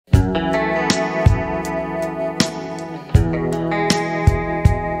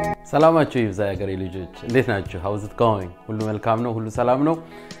ሰላማችሁ ይብዛ ያገሬ ልጆች እንዴት ናችሁ how's it going ሁሉ መልካም ነው ሁሉ ሰላም ነው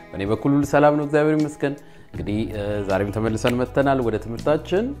በእኔ በኩል ሁሉ ሰላም ነው እግዚአብሔር ይመስገን እንግዲህ ዛሬም ተመልሰን መጥተናል ወደ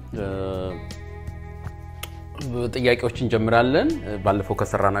ትምህርታችን ጥያቄዎችን ጀምራለን ባለፈው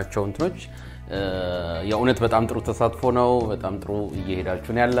ከሰራናቸው እንትኖች የእውነት በጣም ጥሩ ተሳትፎ ነው በጣም ጥሩ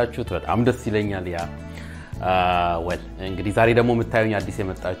እየሄዳችሁ ነው ያላችሁት በጣም ደስ ይለኛል ያ well እንግዲህ ዛሬ ደግሞ የምታዩኝ አዲስ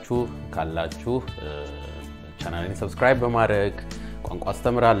የመጣችሁ ካላችሁ ቻናሌን ሰብስክራይብ በማድረግ ቋንቋ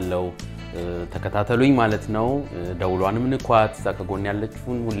አስተምራለሁ ተከታተሉኝ ማለት ነው ደውሏንም ንኳት ሳከጎን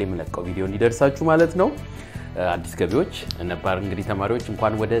ያለችውን ሁሌ የምለቀው ቪዲዮ እንዲደርሳችሁ ማለት ነው አዲስ ገቢዎች ነባር እንግዲህ ተማሪዎች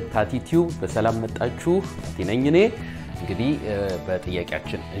እንኳን ወደ ታቲ ቲዩብ በሰላም መጣችሁ ነኝ እኔ እንግዲህ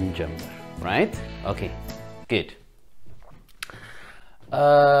በጥያቄያችን እንጀምር right okay good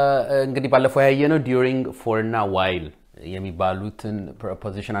እንግዲህ ባለፈው ያየነው during for እና while የሚባሉትን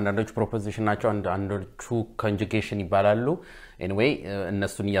preposition አንዳንዶቹ preposition ናቸው አንዳንዶቹ conjugation ይባላሉ anyway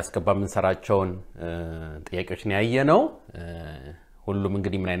እነሱን ያስገባ ምን ሰራቸውን ጥያቄዎች ነው ያየነው ሁሉም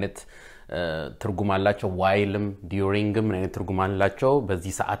እንግዲህ ምን አይነት ትርጉም አላቸው whileም duringም ምን አይነት ትርጉም አላቸው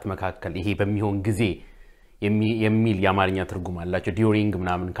በዚህ ሰዓት መካከል ይሄ በሚሆን ጊዜ የሚል ያማርኛ ትርጉም አላቸው during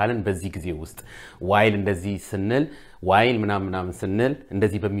ምናምን ካለን በዚህ ጊዜ ውስጥ while እንደዚህ ስንል while ምናምን ስንል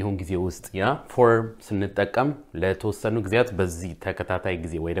እንደዚህ በሚሆን ጊዜ ውስጥ ያ for ስንጠቀም ለተወሰኑ ጊዜያት በዚህ ተከታታይ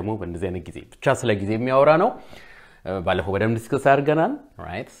ጊዜ ወይ ደግሞ በእንደዚህ አይነት ጊዜ ብቻ ስለ ጊዜ የሚያወራ ነው ባለፈው በደንብ ዲስከስ አድርገናል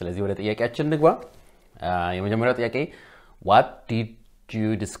right ስለዚህ ወደ ጥያቄያችን እንግባ የመጀመሪያው ጥያቄ what did you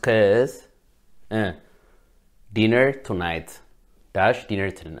discuss dinner tonight dash dinner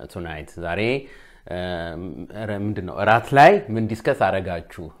tonight ዛሬ ምንድነው እራት ላይ ምን ዲስከስ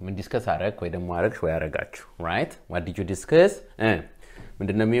አረጋችሁ ምን ዲስከስ አረክ ወይ ደግሞ አረግሽ ወይ አረጋችሁ right what did you discuss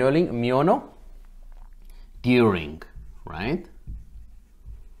ምንድነው የሚሆነው during right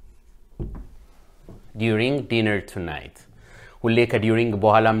during dinner tonight ሁሌ ከduring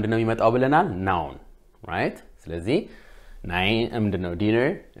በኋላ ምንድነው የሚመጣው ብለናል noun right ስለዚህ ምንድነው dinner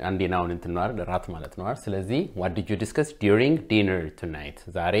አንዴ noun እንትን ነው አይደል ራት ማለት ነው አይደል ስለዚህ what did you discuss during dinner tonight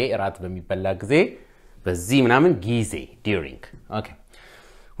ዛሬ ራት በሚበላ ጊዜ በዚህ ምናምን ጊዜ during okay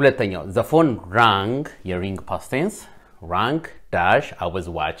ሁለተኛው the phone rang የring past tense rang dash I was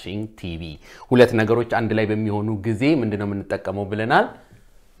watching TV ሁለት ነገሮች አንድ ላይ በሚሆኑ ጊዜ ምንድነው የምንጠቀመው ብለናል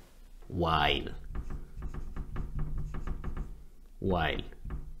while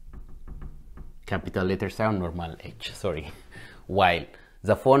capital letter sound normal H sorry while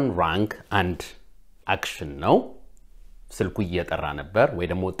the phone rang and action ነው ስልኩ እየጠራ ነበር ወይ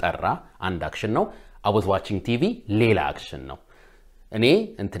ደግሞ ጠራ አንድ action ነው I was watching TV ሌላ action ነው እኔ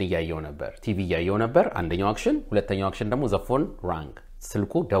እንትን ያያየው ነበር TV ያያየው ነበር አንደኛው action ሁለተኛው action ደግሞ the phone rang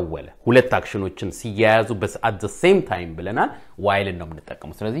ስልኩ ደወለ ሁለት actionዎችን ሲያያዙ at the same time ብለናል while ነው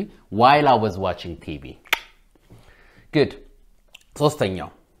የምንጠቀመው ስለዚህ while I was watching TV good ሶስተኛው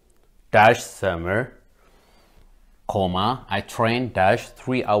dash summer comma I train dash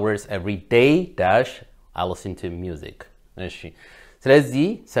 3 hours every day dash I listen to music እሺ ስለዚህ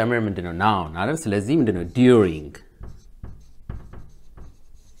summer ምንድነው noun አይደል ስለዚህ ምንድነው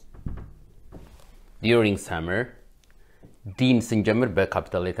during summer ዲን ስንጀምር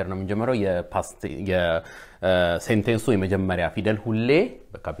በካፒታል ሌተር ነው የምንጀምረው የፓስት የሴንቴንሱ የመጀመሪያ ፊደል ሁሌ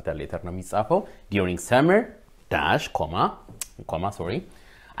በካፒታል ሌተር ነው የሚጻፈው during summer dash comma sorry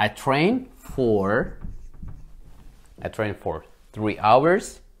I train for 3 hours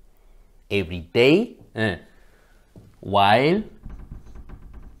every day while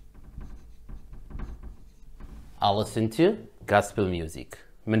I listen to gospel music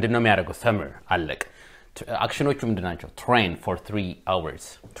ምንድነው የሚያደርገው summer አለቅ አክሽኖቹ ምንድናቸው train for 3 hours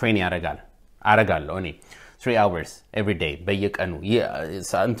train አረጋለሁ እኔ 3 hours every day በየቀኑ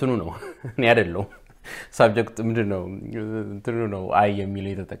እንትኑ ነው እኔ አይደለም subject ምንድነው እንትኑ ነው አይ የሚል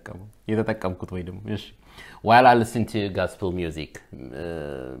የተጠቀምኩት ወይ ደግሞ እሺ while I listen to gospel music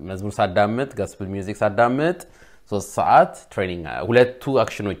መዝሙር ሳዳምጥ gospel music ሳዳምጥ 3 ሰዓት ትሬኒንግ ሁለቱ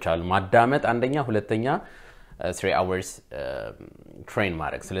አክሽኖች አሉ ማዳመጥ አንደኛ ሁለተኛ 3 hours train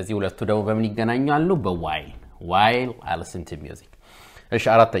ማድረግ ስለዚህ ሁለቱ ደግሞ በምን ይገናኛሉ while I listen to music እሺ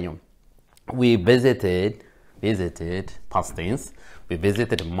አራተኛው we visited past tense we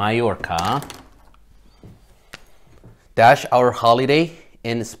visited Mallorca dash our holiday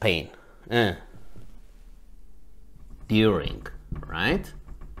in Spain during right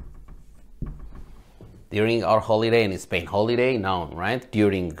during our holiday in Spain holiday noun right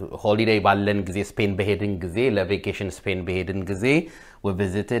during holiday ባለን ጊዜ ስፔን በሄድን ጊዜ ለቬኬሽን ስፔን በሄድን ጊዜ we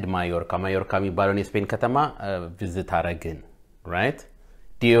visited Mallorca የሚባለው የስፔን ከተማ visit አረግን right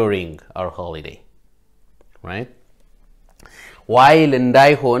during our holiday right while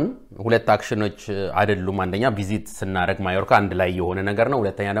እንዳይሆን ሁለት አክሽኖች አይደሉም አንደኛ ቪዚት ስናረግ ማዮርካ አንድ ላይ የሆነ ነገር ነው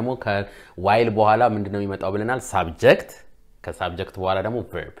ሁለተኛ ደግሞ ከዋይል በኋላ ምንድነው የሚመጣው ብለናል ሳብጀክት ከሳብጀክት በኋላ ደግሞ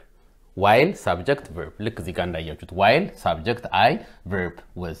verb while subject verb ልክ እዚህ ጋር እንዳያችሁት while subject I verb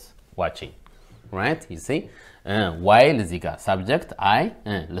was watching right you see while እዚህ ጋር subject I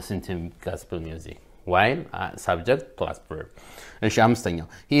listen to gospel music while subject plus verb እሺ አምስተኛው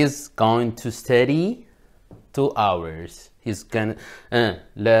he is going to study 2 hours he's going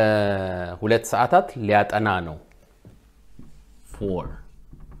ለሁለት ሰዓታት ሊያጠና ነው for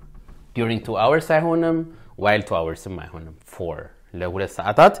during 2 hours አይሆንም while 2 hours አይሆንም for ለሁለት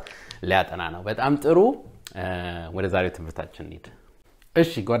ሰዓታት ሊያጠና ነው በጣም ጥሩ ወደ ዛሬው ትምህርታችን እንሂድ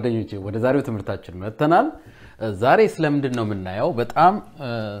እሺ ጓደኞቼ ወደ ዛሬው ትምህርታችን መጥተናል ዛሬ ስለምንድን ነው የምናየው በጣም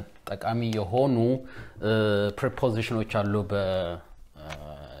ጠቃሚ የሆኑ prepositions አሉ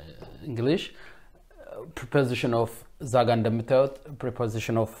በእንግሊሽ preposition of ዛጋ እንደምታዩት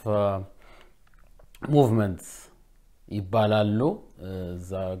preposition of movements ይባላሉ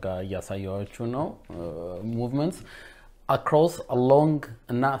ዛጋ ያሳያችሁ ነው movements across along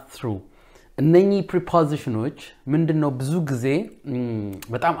እና through እነኚህ prepositions ምንድነው ብዙ ጊዜ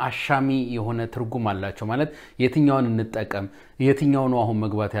በጣም አሻሚ የሆነ ትርጉም አላቸው ማለት የትኛውን እንጠቀም የትኛው ነው አሁን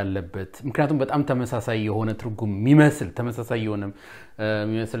መግባት ያለበት ምክንያቱም በጣም ተመሳሳይ የሆነ ትርጉም የሚመስል ተመሳሳይ የሆነ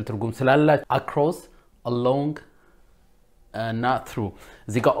የሚመስል ትርጉም ስላላቸው across along እና through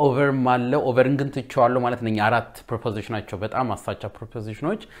እዚህ ጋር over ማለት overን ግን ትቻለሁ ማለት ነኝ አራት prepositions ናቸው በጣም አሳቻ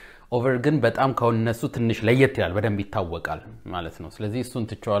prepositions over ግን በጣም ከነሱ ትንሽ ለየት ይላል በደንብ ይታወቃል ማለት ነው ስለዚህ እሱን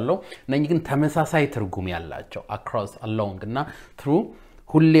ትቻለሁ ነኝ ግን ተመሳሳይ ትርጉም ያላቸው across along እና through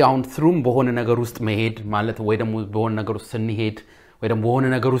ሁሌ አሁን through በሆነ ነገር ውስጥ መሄድ ማለት ወይ ደግሞ በሆነ ነገር ውስጥ ስንሄድ ወይ ደግሞ በሆነ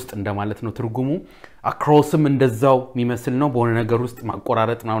ነገር ውስጥ እንደማለት ነው ትርጉሙ acrossም እንደዛው የሚመስል ነው በሆነ ነገር ውስጥ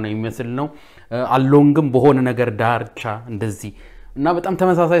ማቆራረጥ ነው የሚመስል ነው alongም በሆነ ነገር ዳርቻ እንደዚህ እና በጣም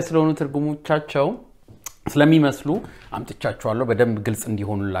ተመሳሳይ ስለሆኑ ትርጉሞቻቸው ስለሚመስሉ አምጥቻቸዋለሁ በደንብ ግልጽ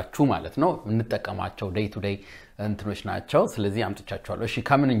እንዲሆኑላችሁ ማለት ነው እንጠቀማቸው day to day እንትኖች ናቸው ስለዚህ አምጥቻቸዋለሁ እሺ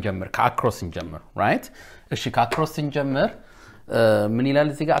ከምን እንጀምር ከacross እንጀምር right እሺ ከacross እንጀምር ምን ይላል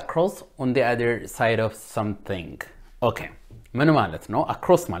እዚህ ጋር across on the other side of something okay ምን ማለት ነው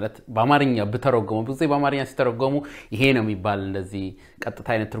across ማለት በአማርኛ በተረጎሙ ብዙ በአማርኛ ሲተረጎሙ ይሄ ነው የሚባል እንደዚህ ቀጥታ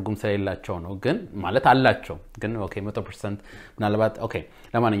አይነት ትርጉም ስለሌላቸው ነው ግን ማለት አላቸው ግን ኦኬ 100% ምናልባት ኦኬ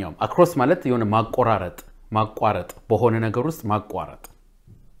ለማንኛውም across ማለት የሆነ ማቋረጥ በሆነ ነገር ውስጥ ማቋረጥ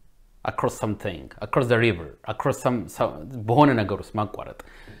across something across the river across some በሆነ ነገር ውስጥ ማቋረጥ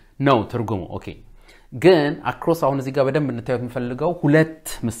ነው ትርጉሙ ኦኬ ግን across አሁን እዚህ ጋር በደንብ እንታዩት የምፈልገው ሁለት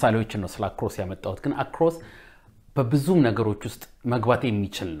ምሳሌዎች ነው ስለ across ያመጣሁት ግን across በብዙ ነገሮች ውስጥ መግባት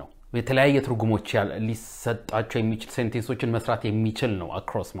የሚችል ነው የተለያየ ትርጉሞች ሊሰጣቸው የሚችል ሴንቴንሶችን መስራት የሚችል ነው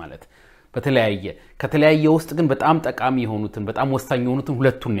across ማለት ከተለያየ ውስጥ ግን በጣም ጠቃሚ የሆኑትን በጣም ወሳኝ የሆኑትን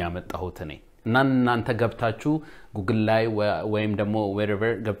ሁለቱን ያመጣሁት እኔ እና እናንተ ገብታችሁ ጉግል ላይ ወይም ደግሞ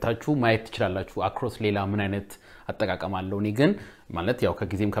wherever ገብታችሁ ማየት ትችላላችሁ across ሌላ ምን አይነት አጠቃቀም አለው እኔ ግን ማለት ያው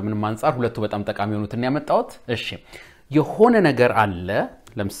ከጊዜም ከምንም አንፃር ሁለቱ በጣም ጠቃሚ የሆኑትን ያመጣሁት እሺ የሆነ ነገር አለ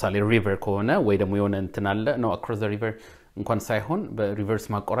ለምሳሌ river ከሆነ ወይ ደግሞ የሆነ እንትን አለ ነው across the river እንኳን ሳይሆን በሪቨርስ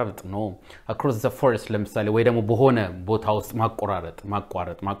ማቆራረጥ ነው across the forest ለምሳሌ ወይ ደግሞ በሆነ ቦታ ውስጥ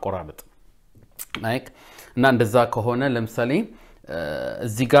ማቆራረጥ like እና እንደዛ ከሆነ ለምሳሌ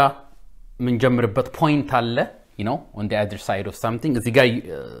እዚህ ጋር ምን ጀምርበት ፖይንት አለ you know on the other side of something እዚህ ጋር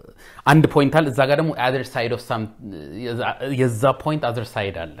አንድ ፖይንት አለ እዛ ጋር ደግሞ other side of some የዛ ፖይንት other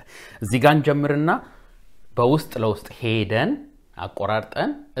side አለ እዚህ ጋር እንጀምርና በውስጥ ለውስጥ ሄደን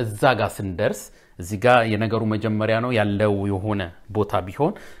አቆራርጠን እዛ ጋር ስንደርስ እዚህ ጋር የነገሩ መጀመሪያ ነው ያለው የሆነ ቦታ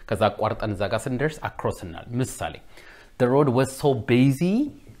ቢሆን ከዛ አቆራርጠን እዛ ጋር ስንደርስ across እናል ምሳሌ the road was so busy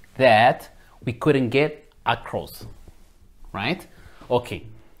that we couldn't get across right okay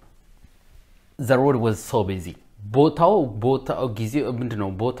the road was so busy ቦታው ጊዜው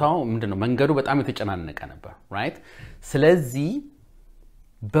ምንድነው መንገዱ በጣም የተጨናነቀ ነበር right ስለዚህ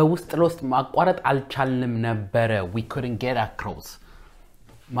በውስጥ ለውስጥ ማቋረጥ አልቻልንም ነበር we couldn't get across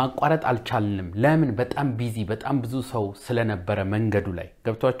ማቋረጥ አልቻልንም ለምን በጣም ቢዚ በጣም ብዙ ሰው ስለነበረ መንገዱ ላይ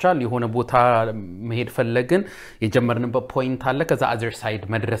ገብቷቻል የሆነ ቦታ መሄድ ፈለግን የጀመርንበት ፖይንት አለ ከዛ other side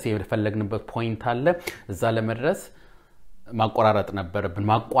መድረስ የፈለግንበት ፖይንት አለ እዛ ለመድረስ ማቋረጥ ነበርብን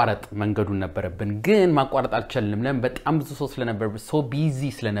ማቋረጥ መንገዱን ነበርብን ግን ማቋረጥ አልቻልንም ለምን በጣም ብዙ ሰው ስለነበር so busy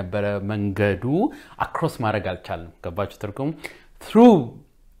ስለነበረ መንገዱ across ማድረግ አልቻልንም ገባችሁ ትርጉም through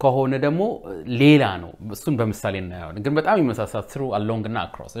ከሆነ ደግሞ ሌላ ነው እሱን በመሳሌ እናያለን ግን በጣም ይመሳሳል through along እና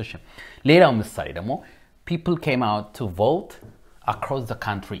across እሺ ሌላው ምሳሌ ደግሞ people came out to vote across the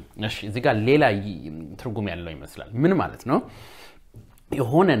country እሺ እዚህ ጋር ሌላ ትርጉም ያለው ይመስላል ምን ማለት ነው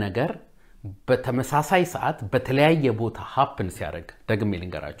የሆነ ነገር በተመሳሳይ ሰዓት በተለያየ ቦታ happen ሲያደርግ ደግሜ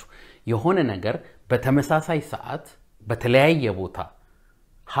ልንገራችሁ የሆነ ነገር በተመሳሳይ ሰዓት በተለያየ ቦታ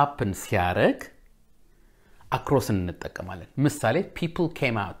happen ሲያደርግ across እንጠቀማለን ምሳሌ people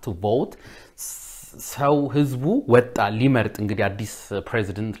came out to vote ሰው ህዝቡ ወጣ ሊመርጥ እንግዲህ አዲስ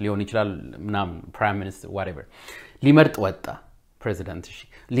ፕሬዚደንት ሊሆን ይችላል ምናም prime minister whatever ሊመርጥ ወጣ ፕሬዚደንት እሺ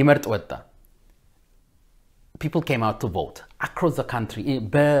ሊመርጥ ወጣ people came out to vote across the country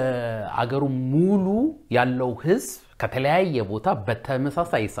በአገሩ ሙሉ ያለው ህዝብ ከተለያየ ቦታ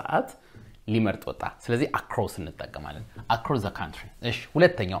በተመሳሳይ ሰዓት ሊመርጥ ወጣ ስለዚህ across እንጠቀማለን across the country እሺ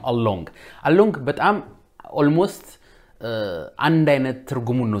ሁለተኛው along በጣም almost አንድ አይነት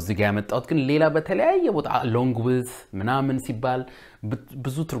ትርጉሙን ነው እዚህ ጋር ያመጣሁት ግን ሌላ በተለያየ ቦታ along with ምናምን ሲባል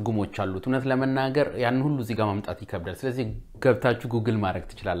ብዙ ትርጉሞች አሉት እውነት ለመናገር ያን ሁሉ እዚህ ጋር ማምጣት ይከብዳል ስለዚህ ገብታችሁ ጉግል ማድረግ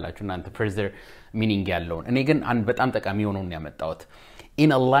ትችላላችሁ እናንተ further meaning ያለውን እኔ ግን አንድ በጣም ጠቃሚ ሆኖ ነው ያመጣሁት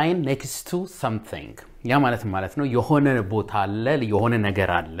in a line next to something ያ ማለት ነው የሆነ ቦታ አለ የሆነ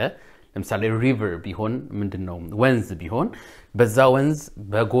ነገር አለ ለምሳሌ river ቢሆን ምንድነው ወንዝ ቢሆን በዛ ወንዝ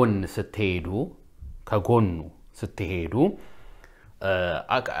በጎን ስትሄዱ ከጎኑ ስትሄዱ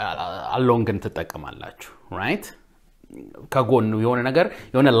along ትጠቀማላችሁ right ከጎኑ የሆነ ነገር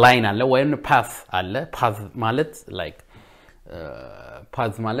የሆነ ላይን አለ ወይም path አለ path ማለት like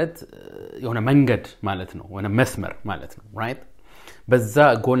path ማለት የሆነ መንገድ ማለት ነው የሆነ መስመር ማለት ነው right በዛ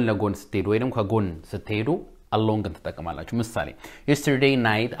ጎን ለጎን ስትሄዱ ወይ ደግሞ ከጎን ስትሄዱ along ትጠቀማላችሁ ምሳሌ yesterday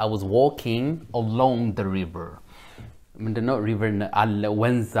night I was walking along the river ምንድነው river አለ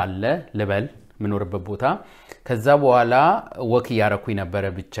ወንዝ አለ ልበል ምኖርበት ቦታ ከዛ በኋላ ወክ ያረኩኝ ነበር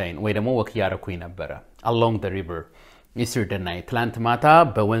ብቻዬን ወይ ደግሞ ወክ ያረኩኝ ነበር along the river yesterday night plant ማታ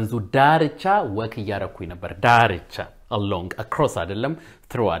በወንዙ ዳርቻ ወክ ያረኩኝ ነበር ዳርቻ along across አይደለም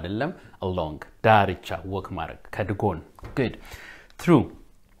through አይደለም along ዳርቻ ወክ ማድረግ ከድጎን good through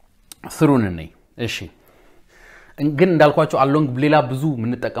ነኝ እሺ ግን እንዳልኳችሁ along ሌላ ብዙ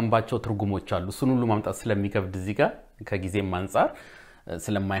ምንጠቀምባቸው ትርጉሞች አሉ እሱን ሁሉ ማምጣት ስለሚከብድ እዚህ ጋር ከጊዜም አንፃር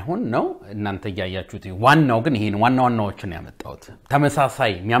ስለማይሆን ነው እናንተ ያያችሁት ዋናው ግን ይሄን ዋናዎችን ያመጣሁት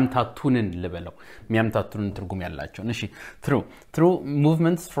ተመሳሳይ ሚያምታቱንን ልበለው ሚያምታቱንን ትርጉም ያላቸው እሺ through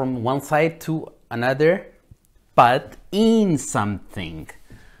movements from one side to another but in something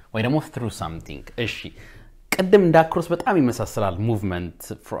ወይ ደግሞ through something እሺ ቀደም እንዳክሮስ በጣም ይመሳሰላል movement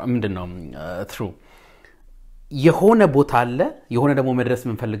ምንድነው through የሆነ ቦታ አለ የሆነ ደግሞ መድረስ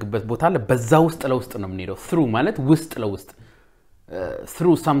የምንፈልግበት ቦታ አለ በዛ ውስጥ ለውስጥ ነው የምንሄደው through ማለት ውስጥ ለውስጥ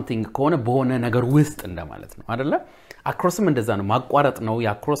through something ከሆነ በሆነ ነገር ውስጥ እንደማለት ነው አይደለ acrossም እንደዛ ነው ማቋረጥ ነው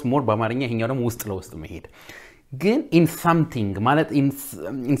ያክሮስ ሞር በአማርኛ ይሄኛው ደግሞ ውስጥ ለውስጥ መሄድ ግን in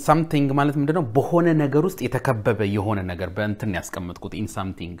something ማለት ምንድነው በሆነ ነገር ውስጥ የተከበበ የሆነ ነገር በእንትን ያስቀምጥኩት in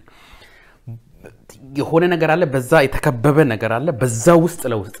something የሆነ ነገር አለ በዛ የተከበበ ነገር አለ በዛ ውስጥ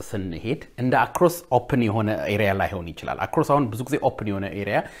ለውስጥ ስንሄድ እንደ across open የሆነ ኤሪያ ላይ ሆነ ይችላል across አሁን ብዙ ጊዜ open የሆነ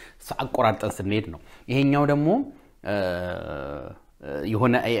ኤሪያ አቆራርጠን ስንሄድ ነው ይሄኛው ደግሞ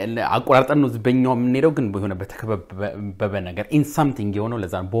የሆነ አቆራርጠን ነው በእኛው የምንሄደው ግን በሆነ በተከበበ ነገር in something የሆነው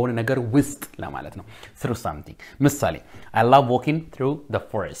ለዛ በሆነ ነገር ውስጥ ለማለት ነው through something ምሳሌ I love walking through the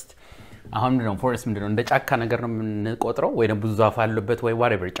forest አሁን ነው forest ምንድነው እንደ ጫካ ነገር ነው የምንቆጥረው ወይ ደግሞ ብዙ ዛፍ ያለበት ወይ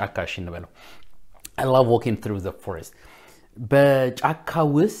whatever ጫካ እሺ እንበለው I love walking through the forest በጫካ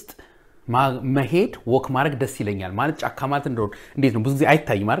ውስጥ መሄድ ወክ ማድረግ ደስ ይለኛል ማለት ጫካ ማለት እንደሆነ እንዴት ነው ብዙ ጊዜ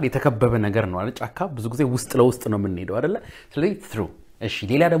አይታይ ማለት የተከበበ ነገር ነው አይደል ጫካ ብዙ ጊዜ ውስጥ ለውስጥ ነው የምንሄደው አይደል ስለዚህ through እሺ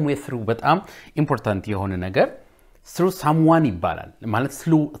ሌላ ደግሞ through በጣም ኢምፖርታንት የሆነ ነገር through someone ይባላል ማለት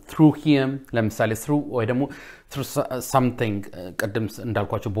through him ለምሳሌ through ወይ ደግሞ through something ቀደም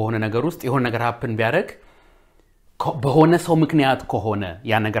እንዳልኳችሁ በሆነ ነገር ውስጥ የሆነ ነገር happen ቢያደርግ በሆነ ሰው ምክንያት ከሆነ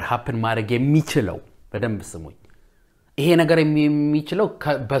ያ ነገር happen ማድረግ የሚችለው በደንብ ስሙኝ ይሄ ነገር የሚችለው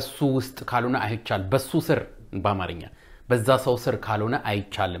በሱ ውስጥ ካልሆነ አይቻል በሱ ስር በአማርኛ በዛ ሰው ስር ካልሆነ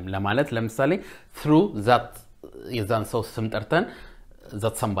አይቻልም ለማለት ለምሳሌ through that የዛን ሰው ስም ጠርተን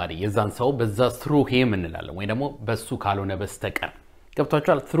that somebody የዛን ሰው በዛ through him እንላለን ወይ ደግሞ በሱ ካልሆነ በስተቀር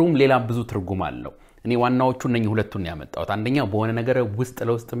ገብታችኋል throughም ሌላ ብዙ ትርጉም አለው እኔ ዋናዎቹ እነኚህ ሁለቱን ያመጣሁት አንደኛው በሆነ ነገር ውስጥ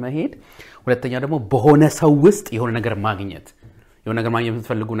ለውስጥ መሄድ ሁለተኛ ደግሞ በሆነ ሰው ውስጥ የሆነ ነገር ማግኘት የሆነ ነገር ማግኘት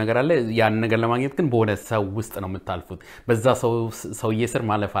የምትፈልጉ ነገር አለ ያን ነገር ለማግኘት ግን በሆነ ሰው ውስጥ ነው የምታልፉት በዛ ሰውዬ ስር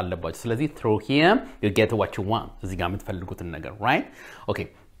ማለፍ አለባችሁ ስለዚህ through him you get what you want እዚህ ጋር የምትፈልጉትን ነገር right okay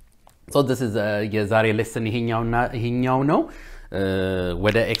so this is የዛሬ lesson ይሄኛው ነው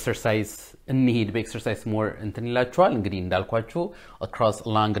ወደ exercise እንሂድ በኤክሰርሳይዝ ሞር እንትን ይላችኋል እንግዲህ እንዳልኳችሁ across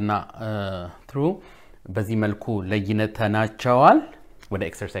along እና through በዚህ መልኩ ለይነተናቸዋል ወደ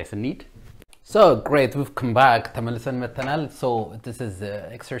exercise እንሂድ So great we've come back ተመልሰን መተናል so this is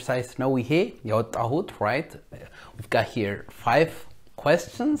exercise ነው ይሄ ያወጣሁት right we've got here 5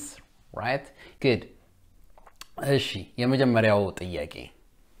 questions right good እሺ የመጀመሪያው ጥያቄ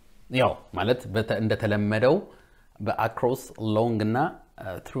ያው ማለት እንደተለመደው በacross long እና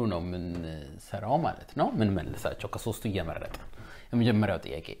through ነው ምን ሰራው ማለት ነው ምን መልሳቸው ከሶስቱ እየመረጠ የመጀመሪያው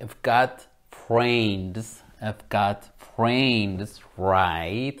ጥያቄ I've got friends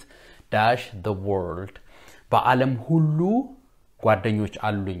right dash the world በአለም ሁሉ ጓደኞች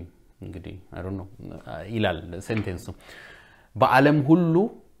አሉኝ እንግዲህ I don't know ይላል ሴንቴንሱ በአለም ሁሉ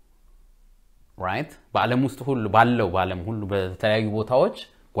right በአለም ውስጥ ሁሉ ባለው በአለም ሁሉ በተለያዩ ቦታዎች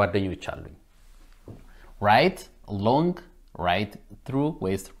ጓደኞች አሉኝ right along right through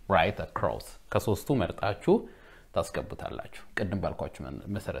with right across ከሶስቱ መርጣችሁ ታስቀቡታላችሁ ቅድም ባልኳችሁ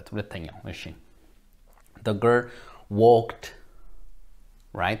መሰረት ሁለተኛው እሺ the girl walked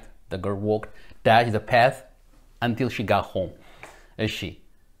right the girl walked dash the path until she got home እሺ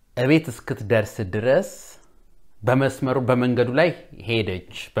እቤት እስክትደርስ ድረስ በመስመሩ በመንገዱ ላይ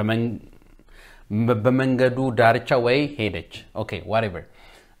ሄደች በመንገዱ ዳርቻ ወይ ሄደች ኦኬ whatever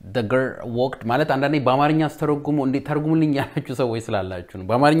the girl walked ማለት አንዳንዴ በአማርኛ ስተረጉሙ እንዴ ተርጉሙልኝ ያላችሁ ሰዎች ስላላችሁ ነው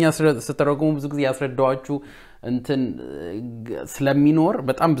በአማርኛ ስተረጉሙ ብዙ ጊዜ ያስረዳዋችሁ እንትን ስለሚኖር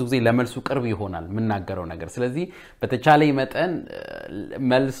በጣም ብዙ ጊዜ ለመልሱ ቅርብ ይሆናል ምናገረው ነገር ስለዚህ በተቻለ መጠን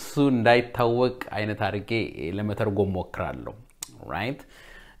መልሱ እንዳይታወቅ አይነት አድርጌ ለመተርጎም ሞክራለሁ right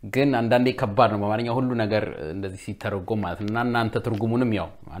ግን አንዳንዴ ከባድ ነው በአማርኛ ሁሉ ነገር እንደዚህ ሲተረጎም ማለት እና እናንተ ትርጉሙንም ያው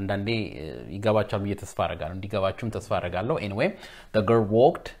አንዳንዴ ይገባቻሉ እየተስፋ አረጋለሁ እንዲገባችሁም ተስፋ አረጋለሁ anyway the girl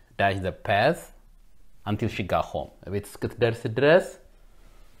walked dash the path until she got home ቤት እስክትደርስ ድረስ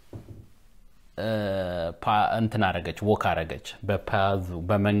እንትን አረገች walk አረገች በፓዙ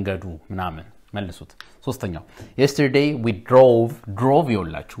በመንገዱ ምናምን መልሱት ሶስተኛው yesterday we drove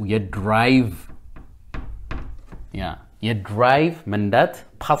ይውላችሁ የድራይቭ የድራይቭ መንዳት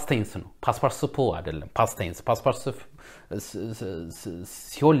past tense ነው past participle አይደለም past tense past participle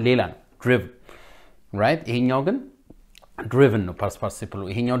ሲሆን ሌላ ነው drive right ይሄኛው ግን driven ነው past participle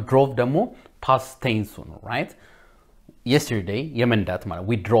ይሄኛው drove ደግሞ past tense ነው right yesterday የመንዳት ማለት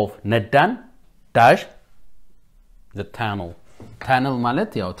we drove ነዳን dash the tunnel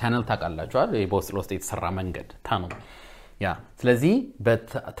ማለት ያው tunnel ታውቃላችሁ አይደል በውስጥ ለውስጥ የተሰራ መንገድ tunnel ያ ስለዚህ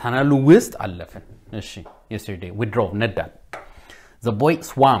በቱነሉ ውስጥ አለፈን እሺ yesterday we drove ነዳን the boy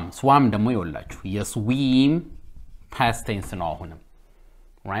swam ደግሞ ይወላችሁ የስዊም past tense ነው አሁንም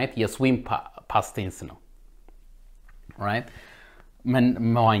right የስዊም past tense ነው right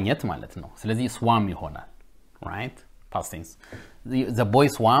መዋኘት ማለት ነው ስለዚህ swam ይሆናል right past tense the boy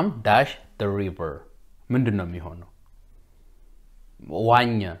swam dash the river ምንድነው የሚሆነው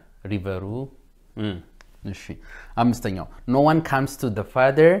ዋኘ ሪቨሩ እሺ አምስተኛው no one comes to the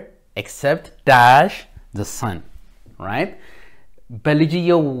father except dash the son right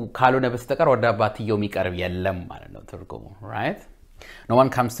በልጅየው ካልሆነ በስተቀር ወደ አባትየው የሚቀርብ የለም ማለት ነው ትርጉሙ right no one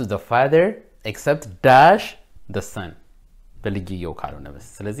comes to the father except dash the son በልጅየው ካልሆነ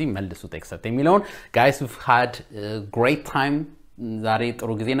በስተቀር ስለዚህ መልሱት except የሚለውን guys we've had a great time ዛሬ ጥሩ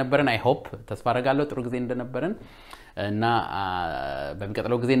ጊዜ ነበርን I hope ተስፋ አደርጋለሁ ጥሩ ጊዜ እንደነበረን እና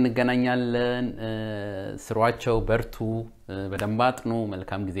በሚቀጥለው ጊዜ እንገናኛለን ስሯቸው በርቱ በደንብ አጥኑ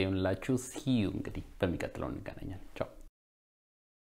መልካም ጊዜ ይሁንላችሁ see you እንግዲህ በሚቀጥለው እንገናኛለን ቻው